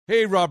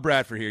Hey, Rob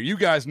Bradford here. You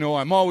guys know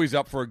I'm always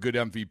up for a good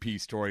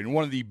MVP story, and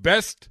one of the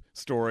best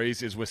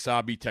stories is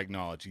Wasabi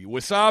Technology.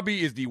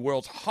 Wasabi is the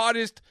world's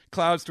hottest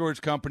cloud storage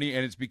company,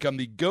 and it's become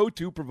the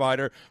go-to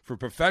provider for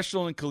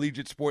professional and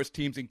collegiate sports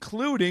teams,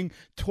 including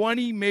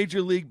 20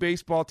 Major League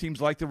Baseball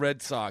teams like the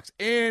Red Sox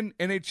and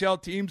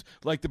NHL teams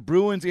like the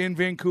Bruins and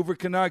Vancouver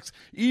Canucks.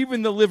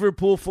 Even the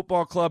Liverpool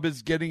Football Club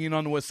is getting in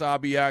on the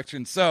Wasabi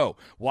action. So,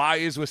 why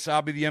is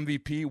Wasabi the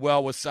MVP?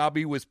 Well,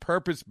 Wasabi was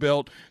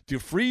purpose-built to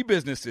free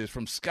businesses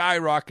from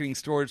skyrocketing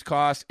storage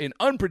costs and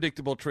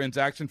unpredictable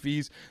transaction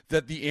fees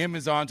that the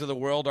Amazons of the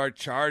world are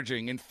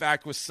charging. In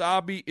fact,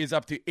 Wasabi is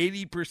up to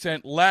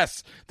 80% less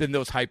than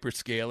those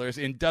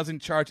hyperscalers and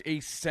doesn't charge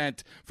a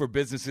cent for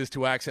businesses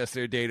to access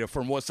their data.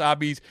 From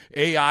Wasabi's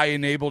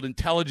AI-enabled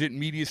intelligent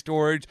media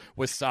storage,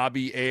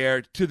 Wasabi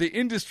Air, to the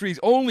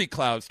industry's only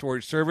cloud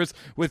storage service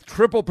with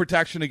triple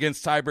protection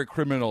against cyber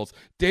criminals,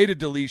 data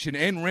deletion,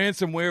 and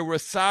ransomware,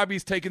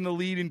 Wasabi's taken the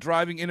lead in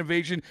driving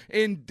innovation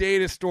in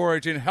data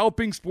storage and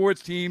helping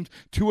sports teams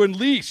to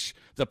unleash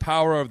the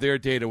power of their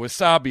data.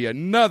 Wasabi,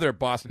 another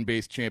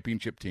Boston-based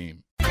championship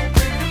team.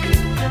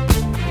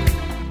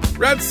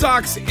 Red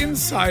Sox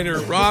insider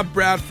Rob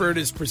Bradford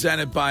is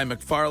presented by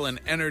McFarland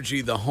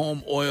Energy, the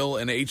home oil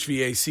and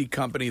HVAC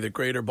company that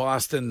Greater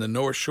Boston, the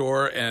North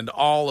Shore, and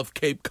all of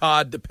Cape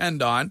Cod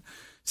depend on.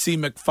 See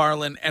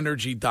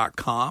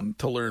McFarlandEnergy.com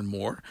to learn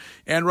more.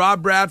 And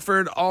Rob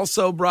Bradford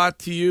also brought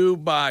to you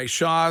by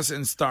Shaw's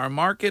and Star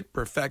Market,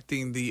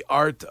 perfecting the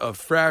art of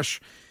fresh.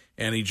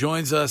 And he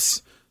joins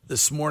us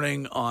this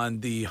morning on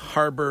the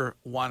Harbor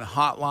One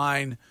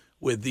hotline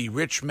with the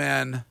rich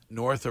men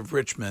north of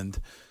Richmond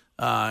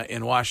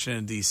in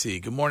Washington,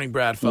 D.C. Good morning,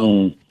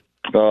 Bradfo.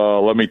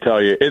 Let me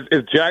tell you,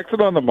 is Jackson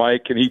on the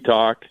mic? Can he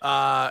talk?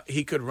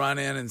 He could run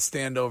in and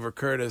stand over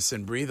Curtis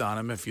and breathe on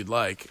him if you'd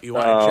like. You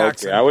want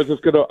Jackson? Okay. I was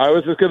just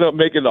gonna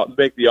make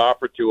the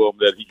offer to him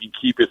that he can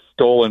keep his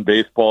stolen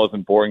baseballs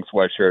and boring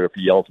sweatshirt if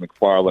he yells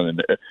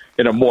McFarland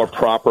in a more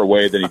proper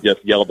way than he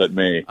just yelled at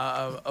me.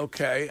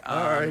 Okay.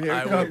 All right, here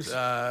it comes.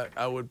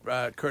 I would,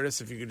 Curtis,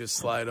 if you could just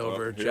slide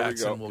over.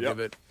 Jackson, we'll give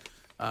it.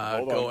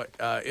 Go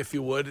if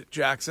you would,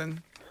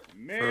 Jackson.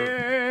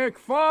 McFarland.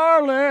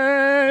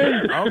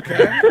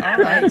 Okay, all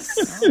right.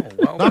 Oh,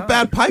 well Not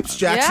bad pipes,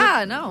 Jackson.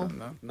 Yeah, no.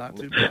 Not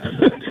too bad.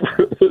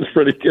 It was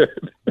pretty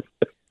good.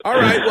 All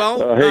right,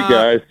 well, hey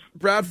guys,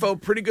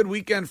 Bradfo, pretty good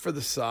weekend for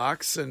the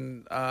Sox.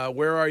 And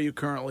where are you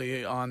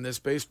currently on this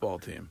baseball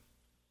team?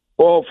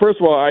 well, first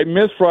of all, I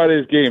missed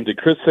Friday's game. Did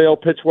Chris Sale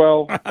pitch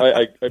well?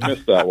 I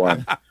missed that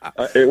one.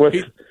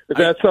 Is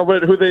that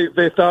someone who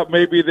they thought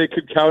maybe they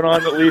could count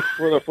on at least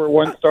for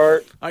one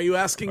start? Are you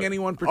asking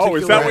anyone particular?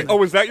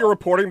 Is that your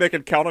reporting? They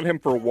could count on him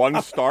for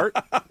one start?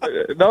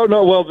 No.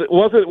 Well,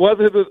 was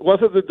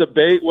it the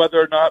debate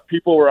whether or not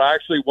people were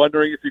actually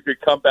wondering if you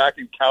could come back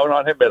and count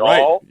on him at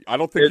all? I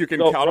don't think you can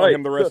count on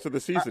him the rest of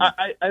the season.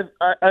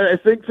 I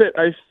think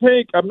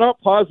I'm not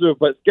positive,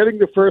 but getting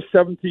the first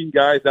 17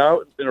 guys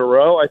out in a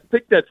row, I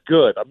think that's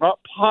good. I'm not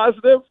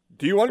positive.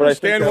 Do you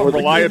understand what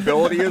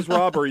reliability is,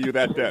 Rob, or are you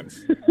that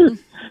dense?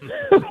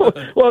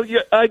 Well,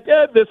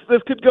 again, this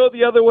could go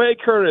the other way,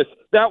 Curtis.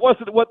 That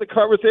wasn't what the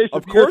conversation.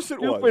 Of course,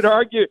 it was.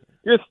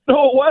 Your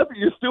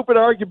stupid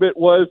argument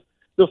was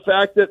the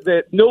fact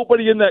that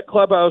nobody in that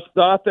clubhouse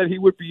thought that he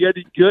would be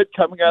any good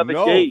coming out of the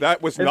gate. No,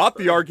 that was not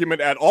the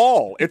argument at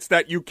all. It's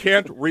that you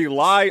can't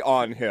rely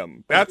on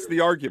him. That's the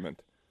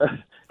argument.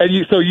 And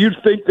you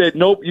think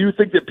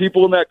that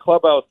people in that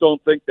clubhouse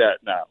don't think that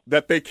now?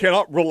 That they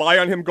cannot rely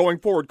on him going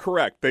forward,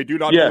 correct. They do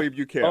not believe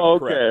you can. Oh,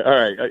 okay, correct. all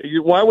right.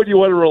 Why would you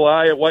want to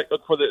rely on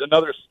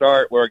another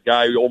start where a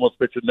guy who almost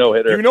pitched a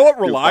no-hitter? Do you know what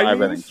rely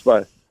means?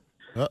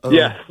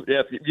 Yes.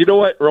 You know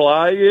what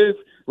rely is?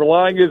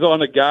 Relying is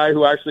on a guy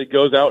who actually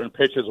goes out and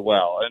pitches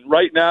well. And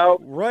right now,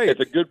 it's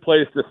a good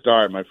place to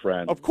start, my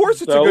friend. Of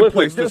course it's a good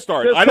place to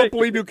start. I don't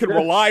believe you can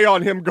rely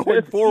on him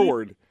going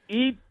forward.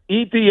 Eat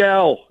the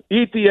L.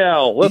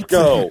 Let's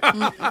go.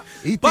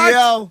 Eat the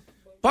L.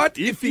 But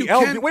if you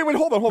can... Wait,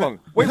 hold on.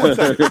 Wait 1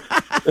 second.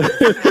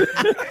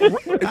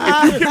 If you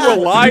can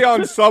rely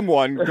on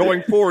someone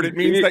going forward, it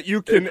means that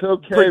you can... It's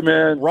okay,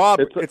 man. Rob,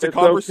 it's a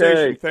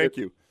conversation. Okay. Thank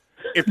you.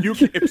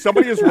 If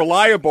somebody is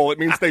reliable, it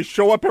means they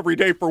show up every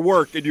day for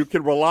work and you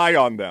can rely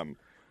on them.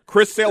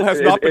 Chris Sale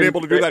has not been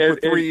able to do that for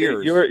 3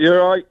 years.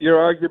 Your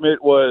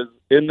argument was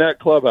in that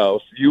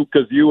clubhouse,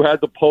 because you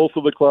had the pulse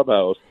of the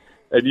clubhouse,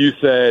 and you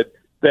said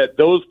that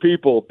those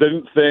people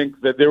didn't think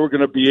that they were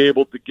going to be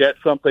able to get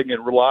something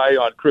and rely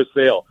on Chris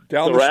Sale.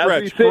 Down the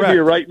stretch, as we sit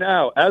here right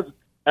now,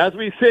 as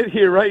we sit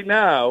here right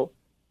now,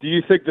 do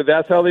you think that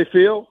that's how they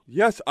feel?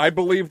 Yes, I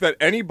believe that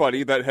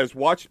anybody that has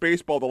watched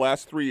baseball the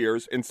last 3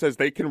 years and says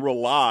they can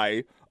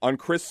rely on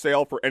Chris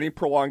Sale for any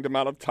prolonged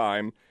amount of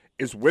time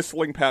is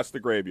whistling past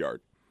the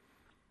graveyard.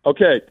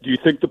 Okay, do you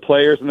think the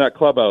players in that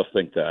clubhouse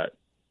think that?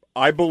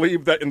 I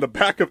believe that in the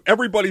back of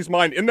everybody's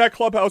mind in that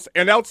clubhouse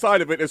and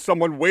outside of it is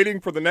someone waiting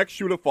for the next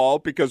shoe to fall,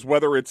 because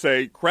whether it's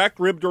a cracked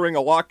rib during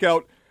a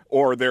lockout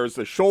or there's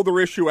a shoulder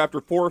issue after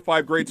 4 or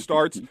 5 great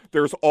starts,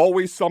 there's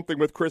always something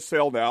with Chris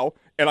Sale now,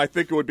 and I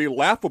think it would be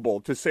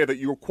laughable to say that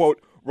you,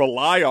 quote,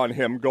 rely on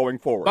him going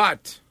forward.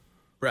 But,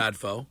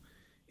 Bradfo,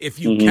 if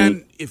you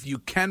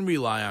can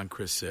rely on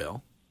Chris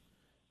Sale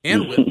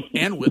and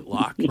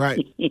Whitlock,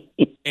 Right.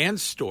 and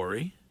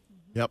Story,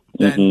 Yep.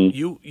 then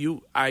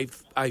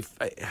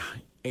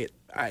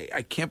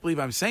I can't believe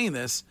I'm saying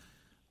this.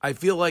 I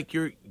feel like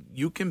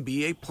you can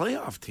be a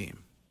playoff team.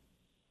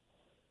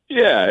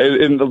 Yeah,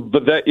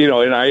 but that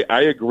and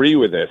I agree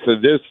with this. So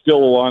there's still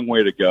a long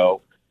way to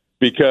go,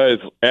 because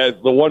as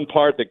the one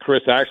part that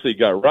Chris actually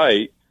got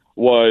right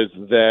was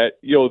that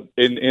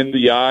in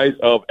the eyes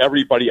of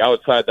everybody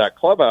outside that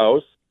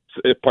clubhouse,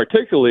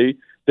 particularly,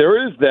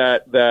 there is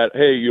that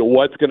hey,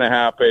 what's going to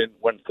happen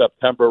when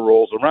September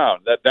rolls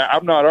around? That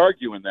I'm not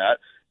arguing that,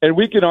 and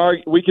we can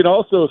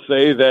also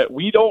say that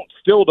we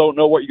still don't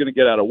know what you're going to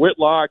get out of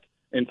Whitlock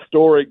and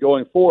Story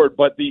going forward,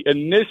 but the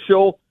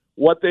initial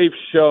what they've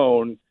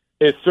shown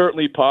is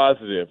certainly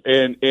positive.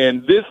 And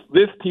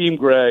this team,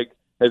 Greg,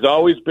 has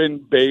always been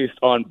based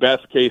on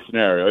best case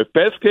scenario. If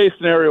best case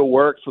scenario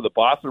works for the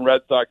Boston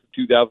Red Sox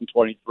in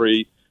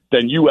 2023,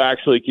 then you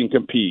actually can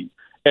compete.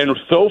 And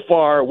so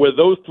far with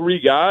those three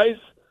guys,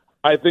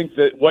 I think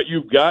that what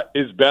you've got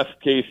is best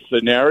case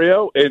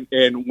scenario.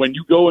 And when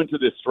you go into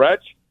this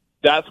stretch,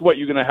 that's what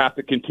you're going to have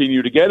to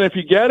continue to get. And if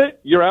you get it,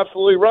 you're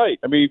absolutely right.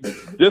 I mean,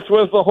 this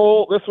was the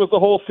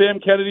whole Sam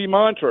Kennedy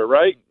mantra,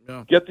 right?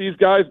 Yeah. Get these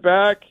guys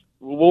back,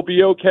 we'll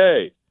be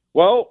okay.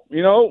 Well,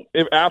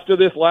 if after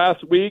this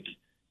last week,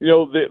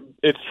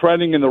 it's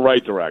trending in the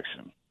right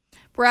direction.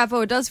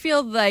 Bradfo, it does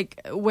feel like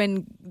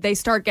when they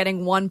start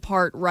getting one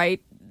part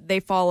right, they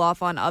fall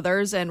off on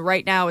others. And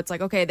right now it's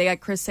like, okay, they got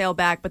Chris Sale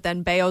back, but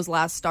then Bayo's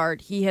last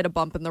start, he hit a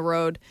bump in the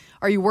road.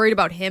 Are you worried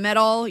about him at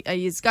all?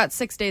 He's got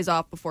 6 days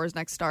off before his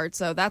next start,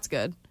 so that's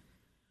good.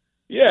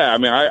 Yeah, I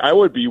mean, I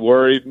would be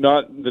worried,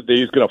 not that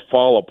he's going to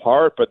fall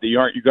apart, but that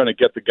aren't you going to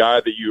get the guy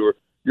that you're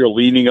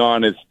leaning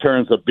on in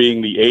terms of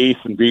being the ace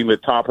and being the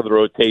top of the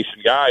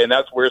rotation guy, and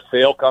that's where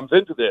Sale comes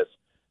into this.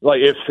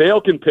 Like, if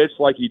Sale can pitch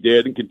like he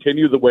did and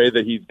continue the way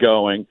that he's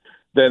going,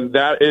 then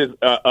that is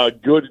a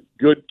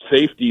good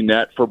safety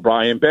net for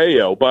Brian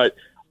Bayo. But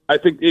I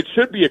think it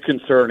should be a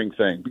concerning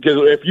thing, because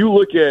if you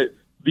look at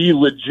the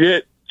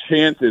legit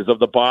chances of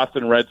the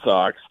Boston Red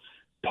Sox,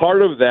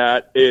 part of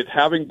that is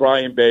having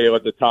Brian Bayo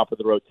at the top of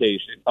the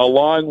rotation,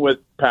 along with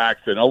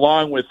Paxton,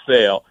 along with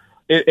Sale.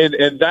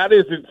 And that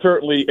isn't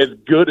certainly as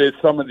good as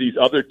some of these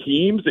other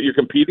teams that you're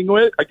competing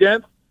with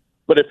against.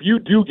 But if you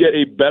do get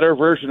a better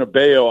version of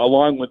Bayo,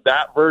 along with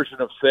that version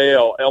of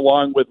Sale,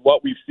 along with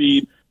what we've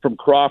seen from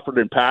Crawford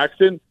and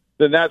Paxton,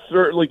 then that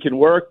certainly can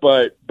work.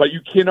 But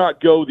you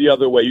cannot go the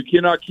other way. You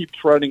cannot keep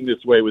trending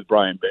this way with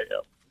Brian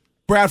Bayo.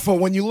 Bradfo,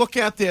 when you look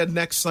at their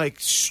next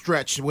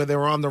stretch where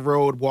they're on the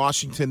road,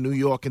 Washington, New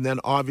York, and then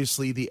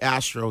obviously the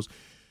Astros,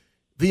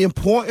 the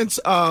importance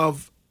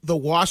of the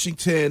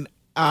Washington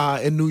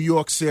and New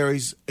York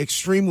series,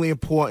 extremely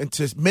important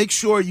to make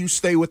sure you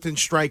stay within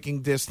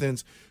striking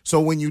distance. So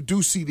when you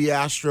do see the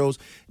Astros,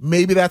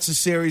 maybe that's a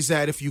series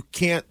that if you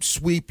can't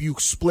sweep, you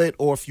split,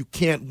 or if you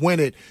can't win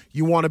it,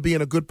 you want to be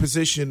in a good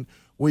position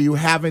where you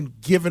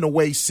haven't given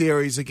away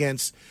series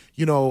against,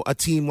 a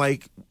team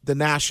like the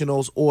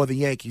Nationals or the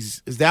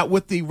Yankees. Is that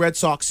what the Red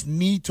Sox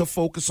need to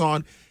focus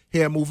on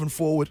here moving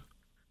forward?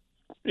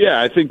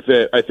 Yeah, I think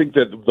that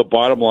the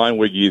bottom line,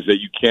 Wiggy, is that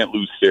you can't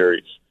lose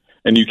series.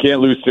 And you can't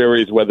lose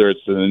series whether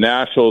it's to the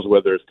Nationals,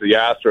 whether it's to the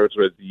Astros,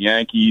 or the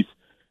Yankees.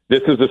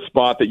 This is a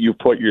spot that you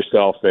put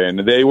yourself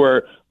in. They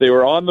were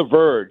on the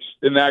verge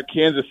in that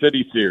Kansas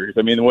City series.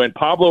 I mean, when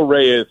Pablo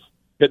Reyes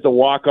hit the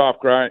walk-off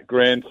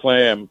grand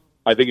slam,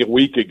 I think a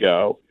week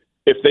ago,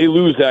 if they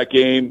lose that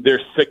game,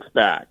 they're 6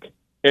 back.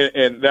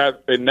 And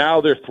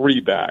now they're 3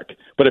 back.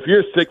 But if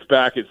you're 6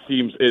 back, it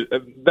seems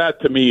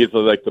that to me is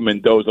like the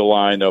Mendoza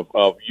line of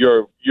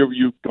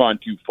you've gone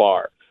too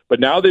far. But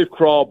now they've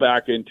crawled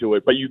back into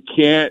it. But you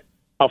can't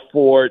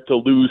afford to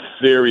lose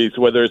series,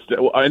 whether it's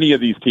any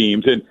of these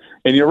teams.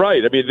 And you're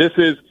right. I mean,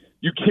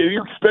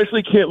 you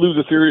especially can't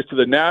lose a series to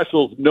the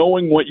Nationals,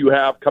 knowing what you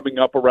have coming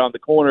up around the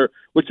corner,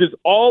 which is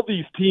all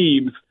these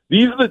teams.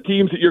 These are the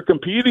teams that you're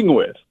competing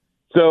with.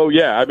 So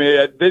yeah, I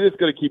mean, they're just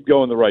going to keep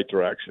going the right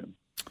direction.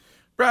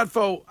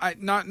 Bradfo,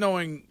 not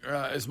knowing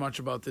as much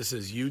about this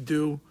as you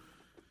do,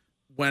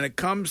 when it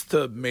comes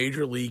to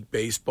Major League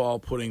Baseball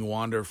putting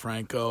Wander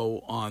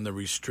Franco on the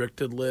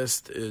restricted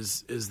list,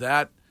 is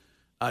that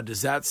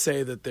does that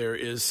say that there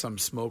is some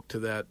smoke to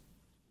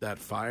that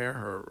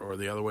fire, or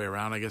the other way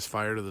around? I guess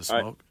fire to the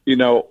smoke.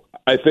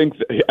 I think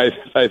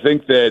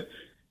that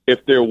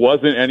if there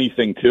wasn't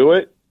anything to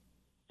it,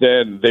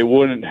 then they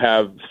wouldn't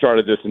have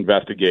started this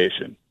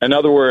investigation. In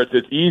other words,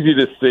 it's easy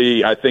to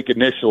see, I think,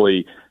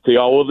 initially,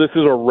 this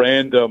is a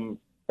random.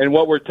 And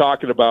what we're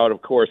talking about,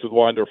 of course, with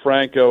Wander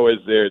Franco is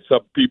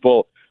some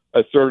people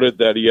asserted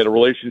that he had a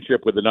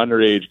relationship with an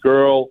underage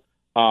girl.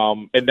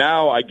 And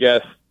now I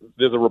guess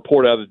there's a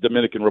report out of the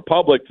Dominican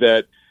Republic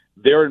that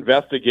they're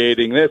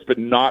investigating this, but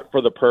not for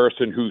the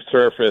person who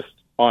surfaced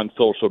on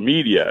social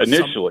media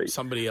initially.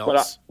 Somebody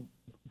else.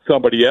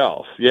 Somebody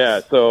else, yeah.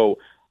 So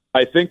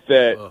I think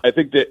that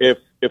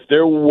if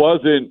there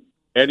wasn't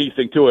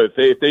anything to it.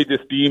 If they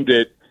just deemed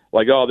it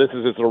like, oh, this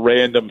is just a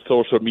random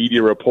social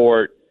media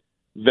report,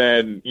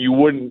 then you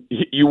wouldn't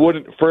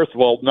first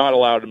of all not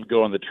allow them to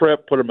go on the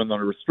trip, put them on the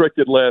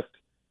restricted list.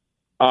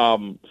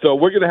 So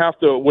we're going to have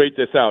to wait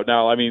this out.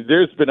 Now, I mean,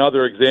 there's been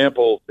other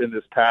examples in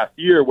this past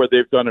year where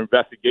they've done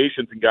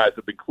investigations and guys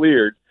have been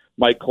cleared.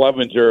 Mike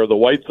Clevenger of the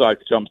White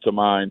Sox jumps to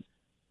mind,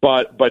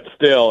 but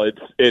still,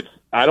 it's.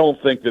 I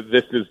don't think that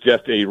this is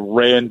just a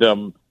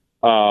random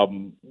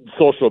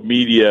social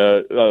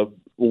media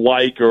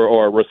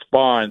or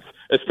response,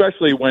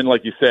 especially when,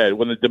 like you said,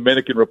 when the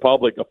Dominican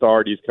Republic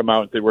authorities come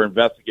out and say we're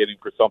investigating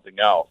for something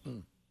else.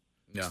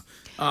 Yeah.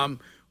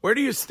 Where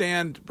do you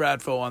stand,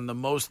 Bradfo, on the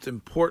most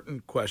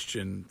important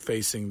question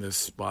facing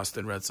this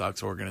Boston Red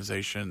Sox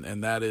organization,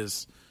 and that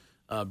is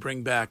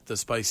bring back the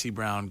spicy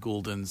brown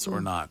Gouldens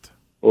or not?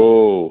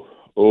 Oh,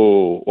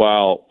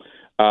 wow.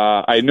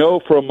 I know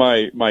from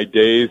my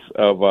days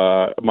of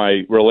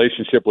my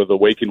relationship with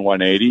Awaken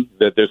 180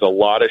 that there's a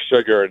lot of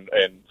sugar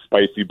and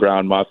spicy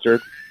brown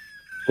mustard.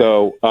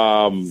 So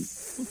I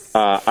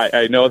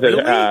know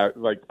that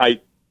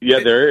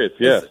really? there is.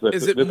 Yes,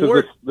 is it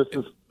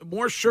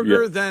more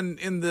sugar than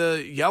in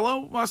the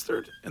yellow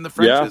mustard in the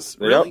French's?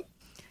 Yeah, really?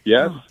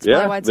 Yes,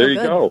 yeah. There you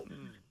go.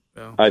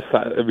 Yeah.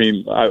 I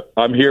mean,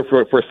 I'm here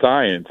for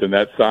science, and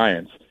that's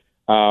science.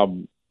 But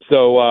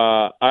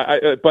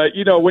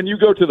you know, when you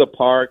go to the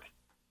park,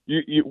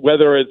 you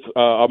whether it's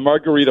a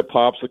margarita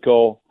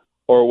popsicle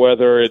or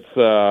whether it's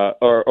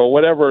or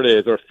whatever it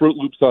is, or Fruit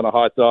Loops on a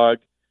hot dog,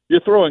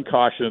 you're throwing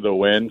caution to the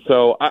wind.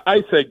 So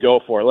I say go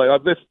for it.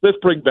 Like let's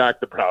bring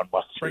back the brown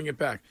mustard. Bring it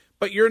back.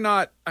 But you're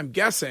not. I'm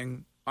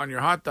guessing on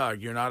your hot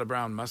dog, you're not a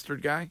brown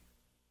mustard guy.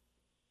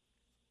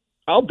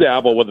 I'll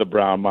dabble with the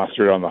brown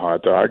mustard on the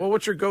hot dog. Well,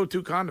 what's your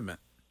go-to condiment?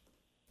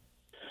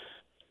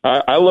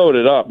 I load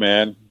it up,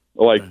 man.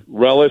 Like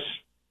relish.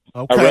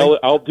 Okay.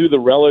 I'll do the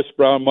relish,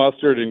 brown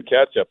mustard, and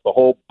ketchup, the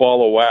whole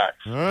ball of wax.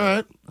 All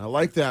right. I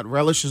like that.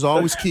 Relish is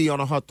always key on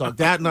a hot dog.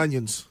 That and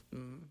onions. All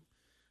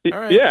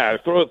right. Yeah,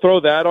 throw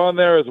that on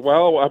there as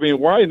well. I mean,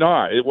 why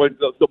not?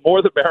 The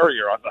more the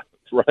merrier on that,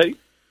 right?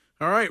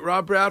 All right,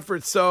 Rob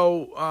Bradford.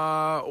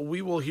 So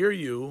we will hear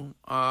you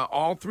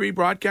all three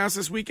broadcasts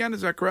this weekend.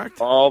 Is that correct?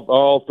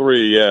 All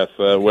three, yes.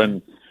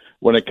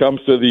 When it comes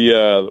to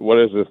the what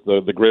is this?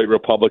 The Great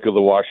Republic of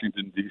the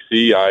Washington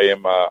D.C.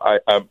 I'm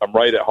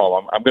right at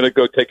home. I'm going to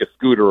go take a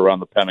scooter around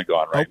the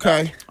Pentagon right now.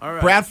 Okay. All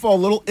right. Bradfo, a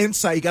little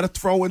insight. You got to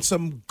throw in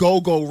some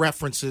go-go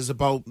references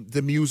about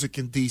the music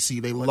in D.C.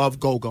 They love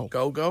go-go.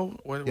 Go-go?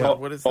 What is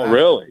that? Oh,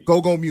 really?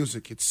 Go-go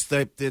music.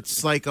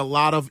 It's like a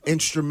lot of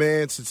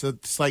instruments.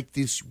 It's like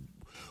this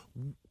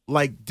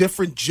like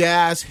different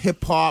jazz,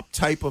 hip-hop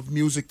type of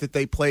music that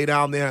they play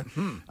down there.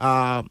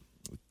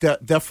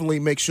 Definitely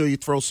make sure you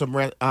throw some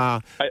rare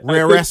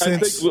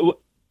essence.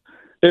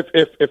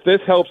 If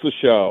this helps the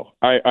show,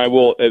 I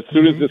will, as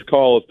soon as this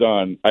call is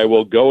done, I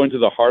will go into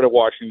the heart of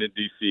Washington,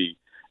 D.C.,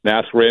 and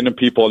ask random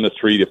people on the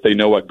street if they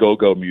know what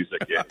go-go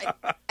music is.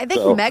 I think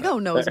Mego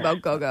knows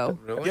about go-go.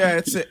 Really? Yeah,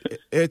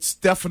 it's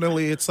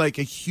definitely, it's like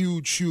a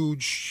huge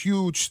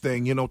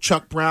thing. You know,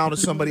 Chuck Brown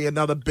is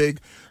another big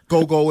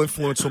go-go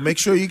influence. So make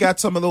sure you got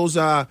some of those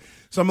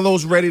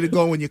ready to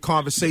go in your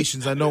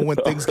conversations. I know when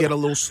things get a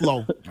little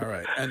slow. All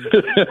right,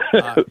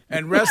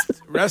 and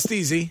rest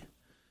easy.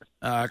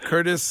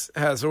 Curtis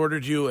has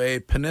ordered you a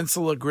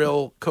Peninsula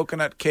Grill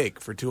coconut cake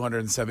for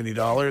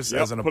 $270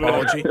 as an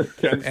apology,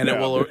 and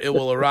it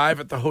will arrive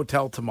at the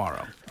hotel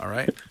tomorrow. All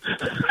right.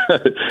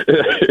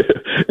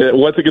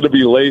 What's it going to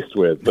be laced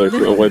with?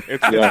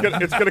 It's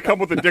going to come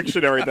with a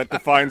dictionary that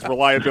defines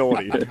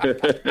reliability. All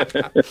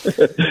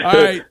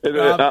right.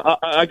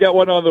 I got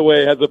one on the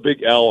way. It has a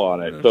big L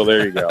on it. So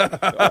there you go.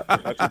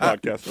 That's your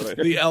podcast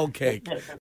today. The L cake.